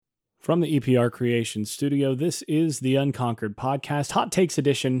From the EPR Creation Studio, this is the Unconquered Podcast, Hot Takes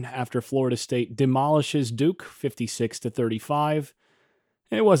Edition after Florida State demolishes Duke 56-35.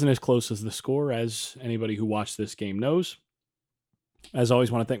 And it wasn't as close as the score, as anybody who watched this game knows. As always,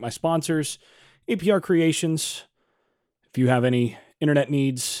 I want to thank my sponsors, EPR Creations. If you have any internet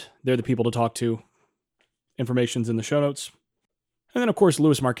needs, they're the people to talk to. Information's in the show notes. And then, of course,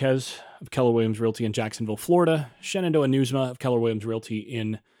 Louis Marquez of Keller Williams Realty in Jacksonville, Florida. Shenandoah Newsma of Keller Williams Realty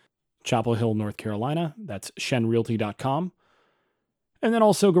in Chapel Hill, North Carolina. That's shenrealty.com. And then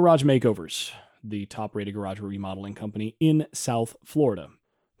also Garage Makeovers, the top-rated garage remodeling company in South Florida.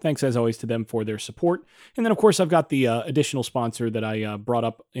 Thanks, as always, to them for their support. And then, of course, I've got the additional sponsor that I brought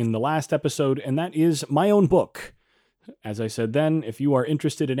up in the last episode, and that is my own book. As I said then, if you are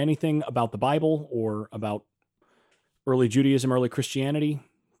interested in anything about the Bible or about early Judaism, early Christianity,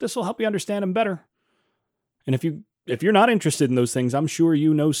 this will help you understand them better. And if you're not interested in those things, I'm sure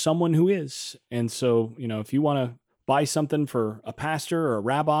you know someone who is. And so, if you want to buy something for a pastor or a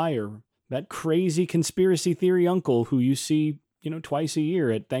rabbi or that crazy conspiracy theory uncle who you see, twice a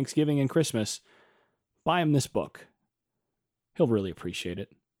year at Thanksgiving and Christmas, buy him this book. He'll really appreciate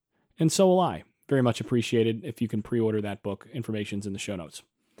it. And so will I. Very much appreciated if you can pre-order that book. Information's in the show notes.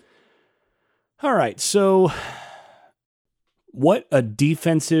 All right, so what a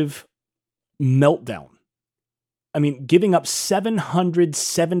defensive meltdown. I mean, giving up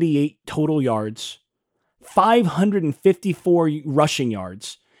 778 total yards, 554 rushing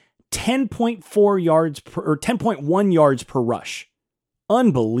yards, 10.4 yards or 10.1 yards per rush.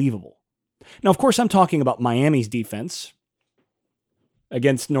 Unbelievable. Now, of course, I'm talking about Miami's defense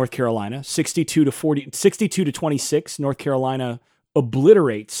against North Carolina, 62-26. North Carolina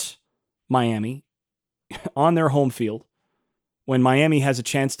obliterates Miami on their home field. When Miami has a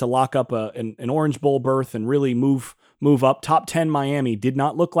chance to lock up an Orange Bowl berth and really move up, top 10 Miami did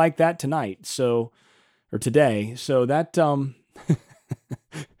not look like that today. So that,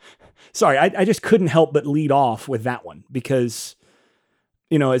 sorry, I just couldn't help but lead off with that one because,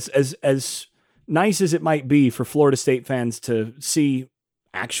 as nice as it might be for Florida State fans to see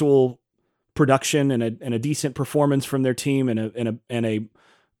actual production and a decent performance from their team and a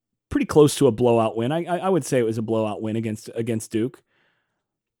pretty close to a blowout win. I would say it was a blowout win against Duke.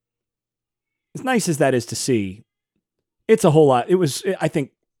 As nice as that is to see, it's a whole lot. It was, I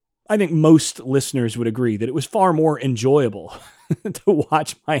think most listeners would agree that it was far more enjoyable to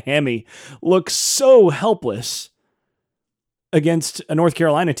watch Miami look so helpless against a North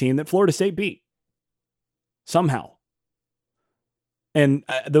Carolina team that Florida State beat somehow. And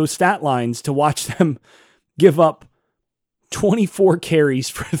those stat lines, to watch them give up 24 carries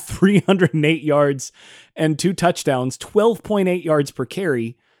for 308 yards and 2 touchdowns, 12.8 yards per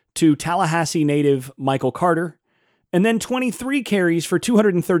carry to Tallahassee native Michael Carter, and then 23 carries for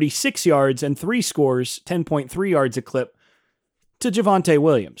 236 yards and 3 scores, 10.3 yards a clip to Javonte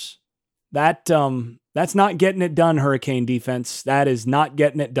Williams. That's not getting it done, Hurricane defense. That is not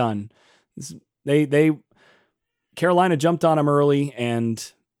getting it done. Carolina jumped on them early,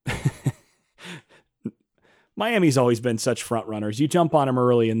 and Miami's always been such front runners. You jump on them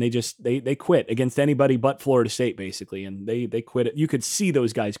early and they quit against anybody but Florida State, basically. And they quit it. You could see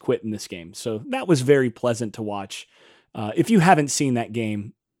those guys quit in this game. So that was very pleasant to watch. If you haven't seen that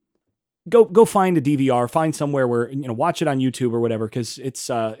game, go find a DVR, find somewhere where, watch it on YouTube or whatever, because it's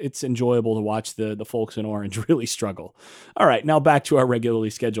enjoyable to watch the folks in orange really struggle. All right, now back to our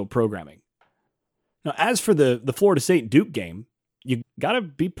regularly scheduled programming. Now, as for the Florida State Duke game, you got to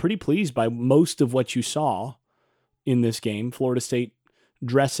be pretty pleased by most of what you saw in this game. Florida State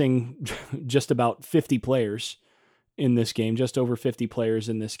dressing just about 50 players in this game, just over 50 players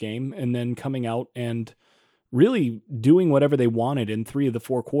in this game, and then coming out and really doing whatever they wanted in 3 of the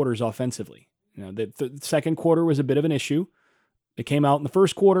 4 quarters offensively. The second quarter was a bit of an issue. They came out in the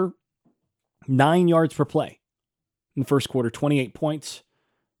first quarter, 9 yards per play. In the first quarter, 28 points.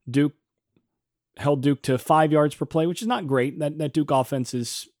 Duke held Duke to 5 yards per play, which is not great. That Duke offense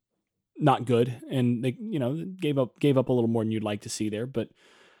is not good, and they gave up a little more than you'd like to see there, but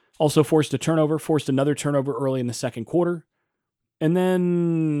also forced another turnover early in the second quarter, and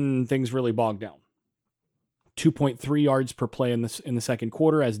then things really bogged down. 2.3 yards per play in the second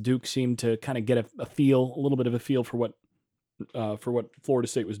quarter, as Duke seemed to kind of get a little bit of a feel for what Florida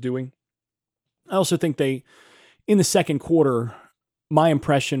State was doing. I also think in the second quarter, my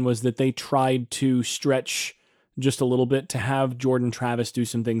impression was that they tried to stretch just a little bit to have Jordan Travis do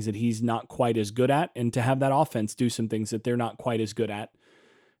some things that he's not quite as good at, and to have that offense do some things that they're not quite as good at.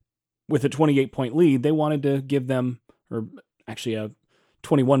 With a 28-point lead, they wanted to give them, or actually a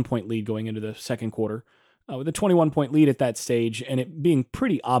 21-point lead going into the second quarter. with a 21-point lead at that stage, and it being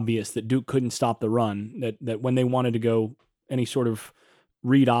pretty obvious that Duke couldn't stop the run, that when they wanted to go any sort of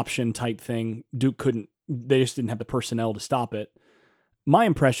read option type thing, Duke couldn't. They just didn't have the personnel to stop it. My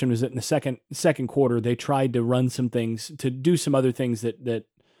impression was that in the second quarter, they tried to run some things, to do some other things that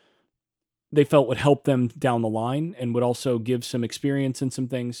they felt would help them down the line and would also give some experience in some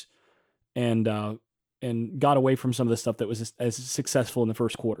things, and got away from some of the stuff that was as successful in the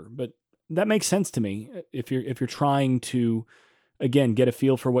first quarter. But that makes sense to me if you're trying to, again, get a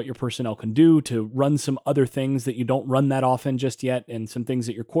feel for what your personnel can do, to run some other things that you don't run that often just yet, and some things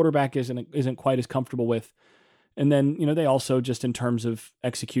that your quarterback isn't quite as comfortable with. And then, they also, just in terms of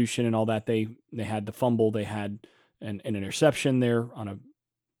execution and all that, they had the fumble, they had an interception there on a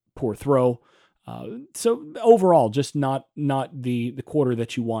poor throw. So overall, just not the quarter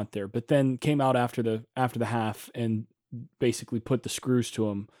that you want there. But then came out after the half and basically put the screws to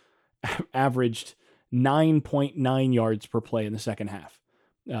them. Averaged 9.9 yards per play in the second half,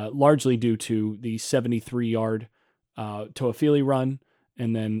 largely due to the 73-yard Toafili run,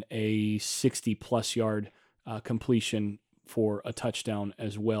 and then a 60-plus yard completion for a touchdown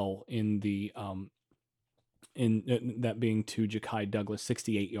as well in that being to Ja'Kai Douglas,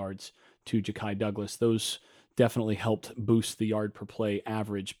 68 yards to Ja'Kai Douglas. Those definitely helped boost the yard per play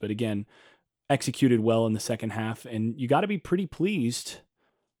average, but again, executed well in the second half, and you got to be pretty pleased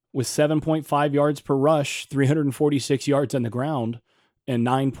with 7.5 yards per rush, 346 yards on the ground, and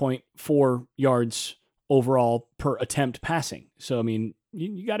 9.4 yards overall per attempt passing. So, I mean,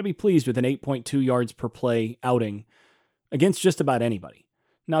 you got to be pleased with an 8.2 yards per play outing against just about anybody.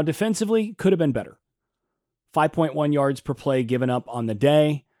 Now, defensively, could have been better. 5.1 yards per play given up on the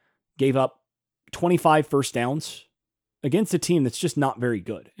day, gave up 25 first downs against a team that's just not very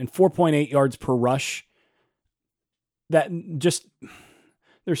good, and 4.8 yards per rush. That just...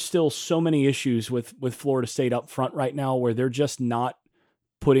 There's still so many issues with Florida State up front right now where they're just not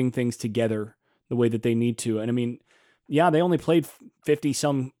putting things together the way that they need to. And I mean, yeah, they only played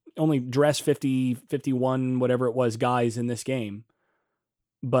only dressed 50, 51, whatever it was, guys in this game.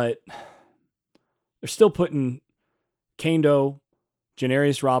 But they're still putting Kendo,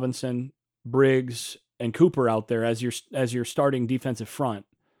 Janarius Robinson, Briggs, and Cooper out there as your starting defensive front,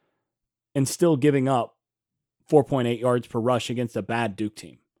 and still giving up 4.8 yards per rush against a bad Duke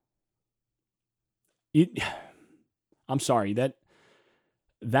team. I'm sorry,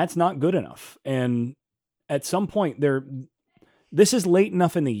 that's not good enough. And at some point this is late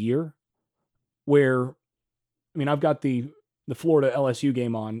enough in the year where, I mean, I've got the Florida LSU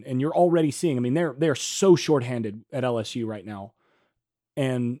game on, and you're already seeing, I mean, they're so shorthanded at LSU right now.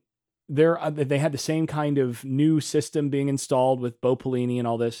 And they had the same kind of new system being installed with Bo Pelini and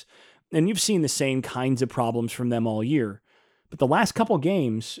all this. And you've seen the same kinds of problems from them all year. But the last couple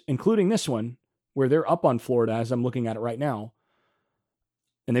games, including this one, where they're up on Florida as I'm looking at it right now,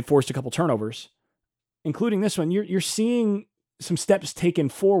 and they forced a couple turnovers, including this one, you're seeing some steps taken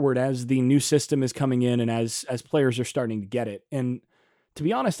forward as the new system is coming in and as players are starting to get it. And to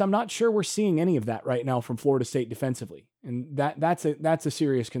be honest, I'm not sure we're seeing any of that right now from Florida State defensively. And that's a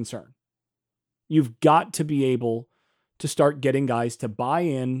serious concern. You've got to be able to start getting guys to buy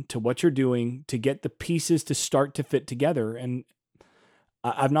in to what you're doing, to get the pieces to start to fit together. And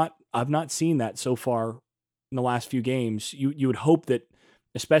I've not seen that so far in the last few games. You would hope that,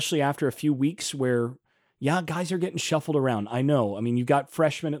 especially after a few weeks where, yeah, guys are getting shuffled around. I know. I mean, you got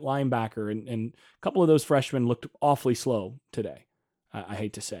freshmen at linebacker, and a couple of those freshmen looked awfully slow today. I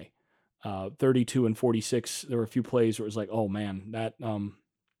hate to say, 32 and 46. There were a few plays where it was like, oh man, that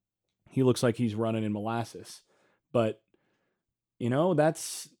he looks like he's running in molasses. But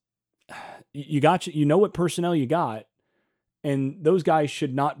that's, you know what personnel you got, and those guys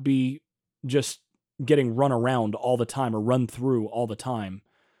should not be just getting run around all the time or run through all the time.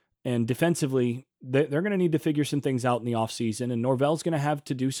 And defensively, they're going to need to figure some things out in the offseason, and Norvell's going to have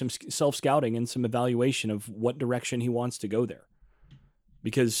to do some self-scouting and some evaluation of what direction he wants to go there.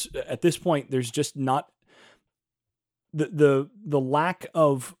 Because at this point, there's just not the lack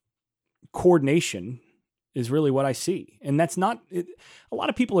of coordination is really what I see. And that's not it. A lot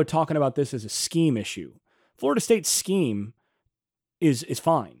of people are talking about this as a scheme issue. Florida State's scheme is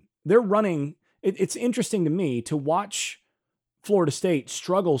fine. They're running. It's interesting to me to watch Florida State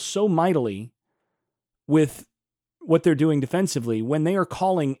struggle so mightily with what they're doing defensively when they are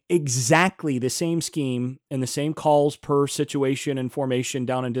calling exactly the same scheme and the same calls per situation and formation,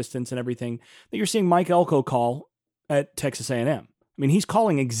 down and distance and everything that you're seeing Mike Elko call at Texas A&M. I mean, he's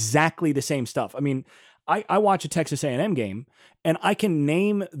calling exactly the same stuff. I mean, I watch a Texas A&M game and I can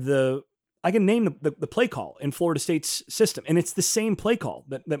name the play call in Florida State's system, and it's the same play call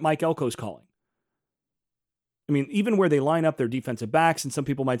that Mike Elko's calling. I mean, even where they line up their defensive backs, and some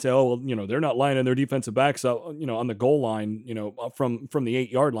people might say, oh, well, they're not lining their defensive backs up, on the goal line, from the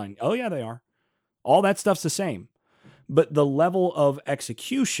 8-yard line. Oh yeah, they are. All that stuff's the same. But the level of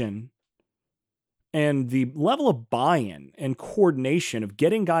execution and the level of buy-in and coordination of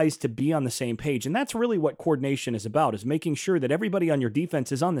getting guys to be on the same page, and that's really what coordination is about, is making sure that everybody on your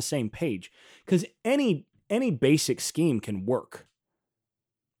defense is on the same page. Because any basic scheme can work.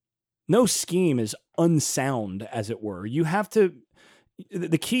 No scheme is unsound, as it were.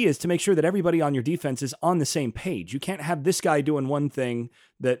 The key is to make sure that everybody on your defense is on the same page. You can't have this guy doing one thing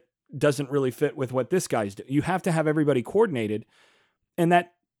that doesn't really fit with what this guy's doing. You have to have everybody coordinated, and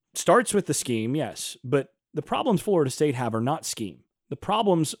that starts with the scheme, yes, but the problems Florida State have are not scheme. The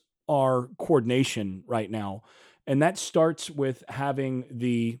problems are coordination right now, and that starts with having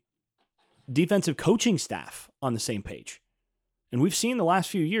the defensive coaching staff on the same page. And we've seen the last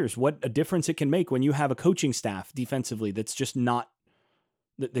few years what a difference it can make when you have a coaching staff defensively that's just not,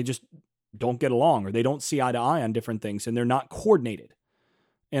 that they just don't get along, or they don't see eye to eye on different things, and they're not coordinated.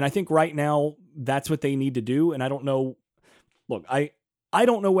 And I think right now that's what they need to do. And I don't know, look, I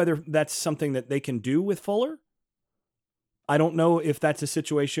don't know whether that's something that they can do with Fuller. I don't know if that's a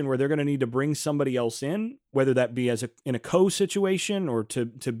situation where they're going to need to bring somebody else in, whether that be in a co-situation or to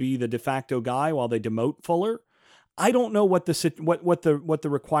be the de facto guy while they demote Fuller. I don't know what the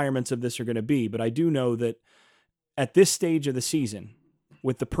requirements of this are going to be, but I do know that at this stage of the season,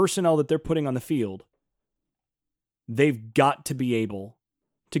 with the personnel that they're putting on the field, they've got to be able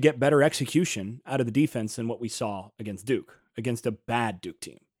to get better execution out of the defense than what we saw against Duke, against a bad Duke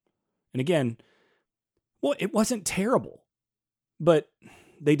team. And again, well, it wasn't terrible, but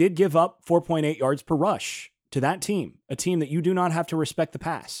they did give up 4.8 yards per rush to that team, a team that you do not have to respect the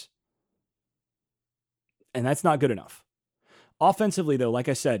pass. And that's not good enough. Offensively, though, like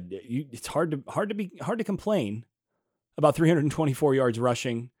I said, it's hard to complain about 324 yards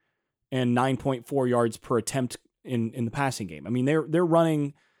rushing and 9.4 yards per attempt in the passing game. I mean, they're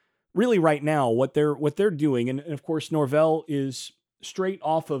running really right now what they're doing, and of course Norvell is straight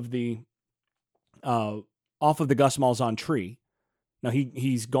off of the Gus Malzahn tree. Now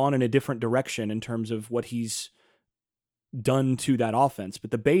he's gone in a different direction in terms of what he's done to that offense,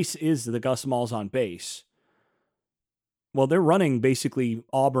 but the base is the Gus Malzahn base. Well, they're running basically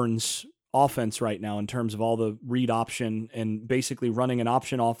Auburn's offense right now in terms of all the read option and basically running an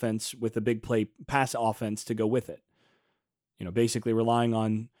option offense with a big play pass offense to go with it. Basically relying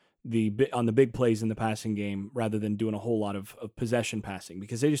on the big plays in the passing game rather than doing a whole lot of possession passing,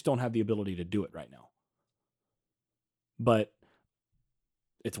 because they just don't have the ability to do it right now. But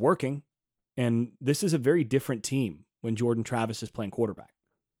it's working, and this is a very different team when Jordan Travis is playing quarterback.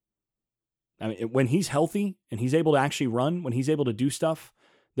 I mean, when he's healthy and he's able to actually run, when he's able to do stuff,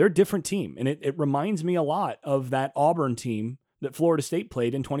 they're a different team. And it reminds me a lot of that Auburn team that Florida State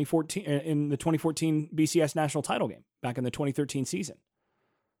played in 2014, in the 2014 BCS national title game back in the 2013 season,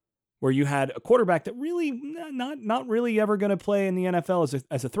 where you had a quarterback that really not really ever going to play in the NFL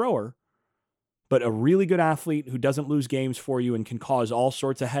as a thrower, but a really good athlete who doesn't lose games for you and can cause all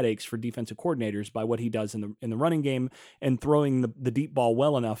sorts of headaches for defensive coordinators by what he does in the running game and throwing the deep ball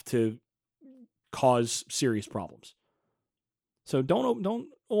well enough to cause serious problems. So don't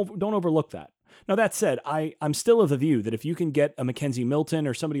overlook that. Now, that said, I'm still of the view that if you can get a Mackenzie Milton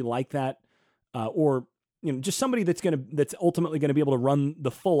or somebody like that, or just somebody that's ultimately going to be able to run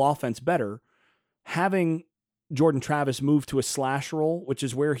the full offense better, having Jordan Travis move to a slash role, which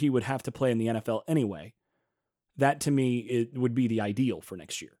is where he would have to play in the NFL anyway, that to me it would be the ideal for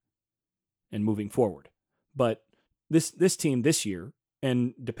next year and moving forward. But this team this year,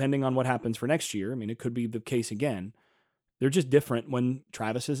 and depending on what happens for next year, I mean, it could be the case again, they're just different when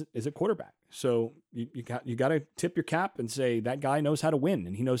Travis is a quarterback. So you got to tip your cap and say that guy knows how to win,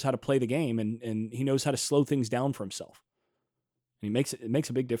 and he knows how to play the game, and he knows how to slow things down for himself. And it makes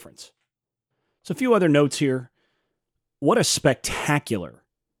a big difference. So a few other notes here. What a spectacular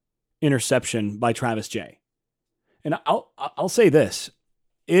interception by Travis Jay. And I'll say this.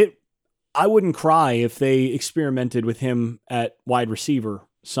 I wouldn't cry if they experimented with him at wide receiver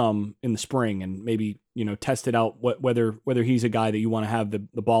some in the spring and maybe, tested out whether he's a guy that you want to have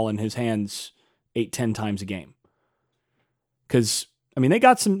the ball in his hands 8-10 times a game. Because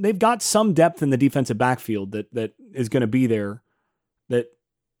they've got some depth in the defensive backfield that is going to be there, that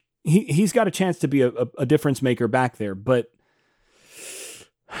he's got a chance to be a difference maker back there. But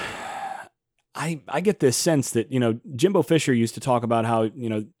I get this sense that, Jimbo Fisher used to talk about how,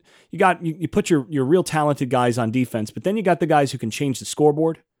 you put your real talented guys on defense, but then you got the guys who can change the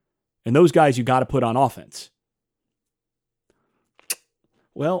scoreboard, and those guys you got to put on offense.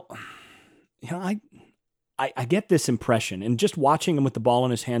 Well, I I get this impression, and just watching him with the ball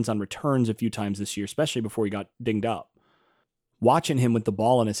in his hands on returns a few times this year, especially before he got dinged up, watching him with the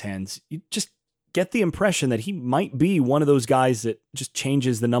ball in his hands, you just get the impression that he might be one of those guys that just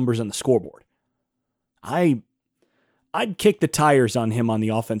changes the numbers on the scoreboard. I'd kick the tires on him on the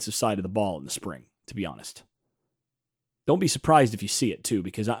offensive side of the ball in the spring, to be honest. Don't be surprised if you see it too,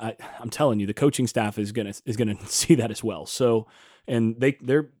 because I'm telling you, the coaching staff is gonna see that as well. So, and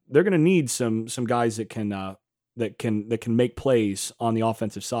they're gonna need some guys that can make plays on the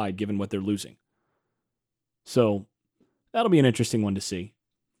offensive side, given what they're losing. So that'll be an interesting one to see.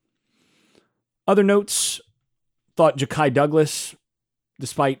 Other notes, thought Ja'Kai Douglas,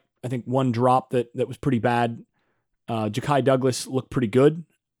 despite I think one drop that was pretty bad, Ja'Kai Douglas looked pretty good,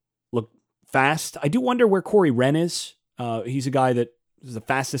 looked fast. I do wonder where Corey Wren is. He's a guy that is the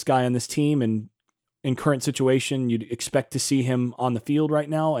fastest guy on this team, and in current situation, you'd expect to see him on the field right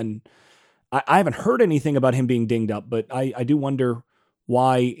now. And I haven't heard anything about him being dinged up, but I do wonder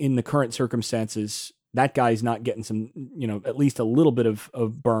why, in the current circumstances, that guy's not getting some, at least a little bit of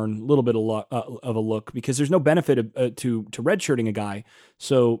burn, a little bit of a look, because there's no benefit to redshirting a guy.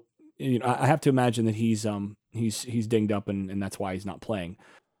 So I have to imagine that he's dinged up, and that's why he's not playing.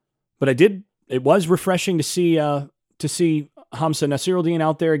 But it was refreshing to see Hamza Nasirildeen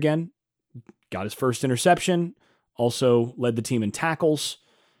out there again. Got his first interception, also led the team in tackles,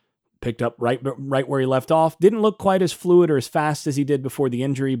 picked up right where he left off. Didn't look quite as fluid or as fast as he did before the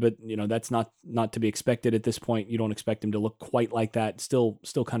injury, but that's not to be expected at this point. You don't expect him to look quite like that. Still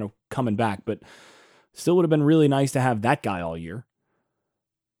kind of coming back, but still would have been really nice to have that guy all year.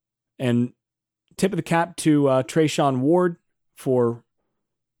 And tip of the cap to Treshaun Ward for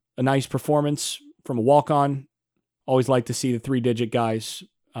a nice performance from a walk-on. Always like to see the 3-digit guys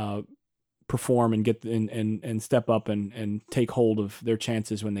perform and get and step up and take hold of their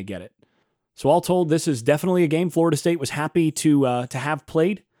chances when they get it. So all told, this is definitely a game Florida State was happy to have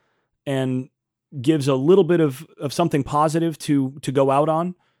played, and gives a little bit of something positive to go out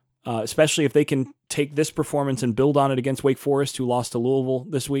on, especially if they can take this performance and build on it against Wake Forest, who lost to Louisville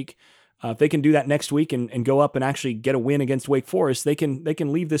this week. If they can do that next week and go up and actually get a win against Wake Forest, they can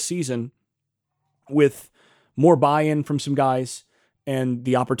leave this season with more buy-in from some guys and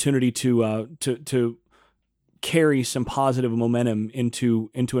the opportunity to carry some positive momentum into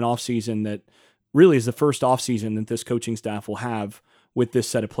an offseason that really is the first offseason that this coaching staff will have with this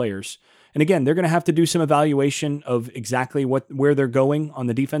set of players. And again, they're going to have to do some evaluation of exactly where they're going on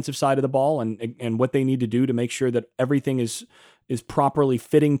the defensive side of the ball, and what they need to do to make sure that everything is properly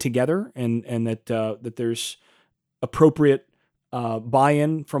fitting together, and that there's appropriate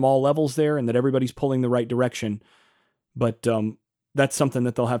buy-in from all levels there, and that everybody's pulling the right direction. But that's something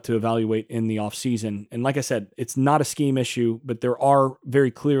that they'll have to evaluate in the offseason. And like I said, it's not a scheme issue, but there are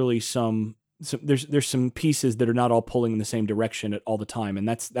very clearly there's some pieces that are not all pulling in the same direction at all the time, and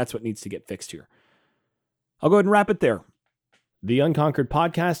that's what needs to get fixed here. I'll go ahead and wrap it there. The Unconquered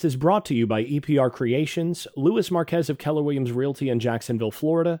Podcast is brought to you by EPR Creations, Louis Marquez of Keller Williams Realty in Jacksonville,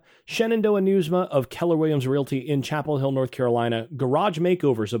 Florida, Shenandoah Newsma of Keller Williams Realty in Chapel Hill, North Carolina, Garage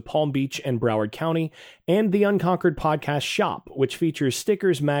Makeovers of Palm Beach and Broward County, and the Unconquered Podcast Shop, which features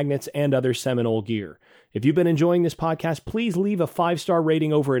stickers, magnets, and other Seminole gear. If you've been enjoying this podcast, please leave a 5-star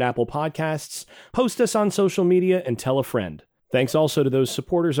rating over at Apple Podcasts, post us on social media, and tell a friend. Thanks also to those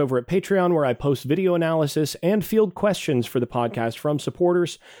supporters over at Patreon, where I post video analysis and field questions for the podcast from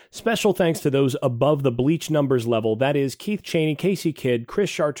supporters. Special thanks to those above the bleach numbers level. That is Keith Cheney, Casey Kidd, Chris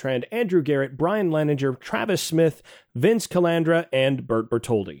Chartrand, Andrew Garrett, Brian Leninger, Travis Smith, Vince Calandra, and Bert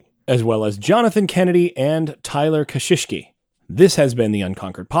Bertoldi, as well as Jonathan Kennedy and Tyler Kashishki. This has been the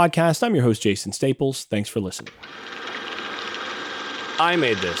Unconquered Podcast. I'm your host, Jason Staples. Thanks for listening. I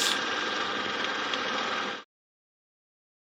made this.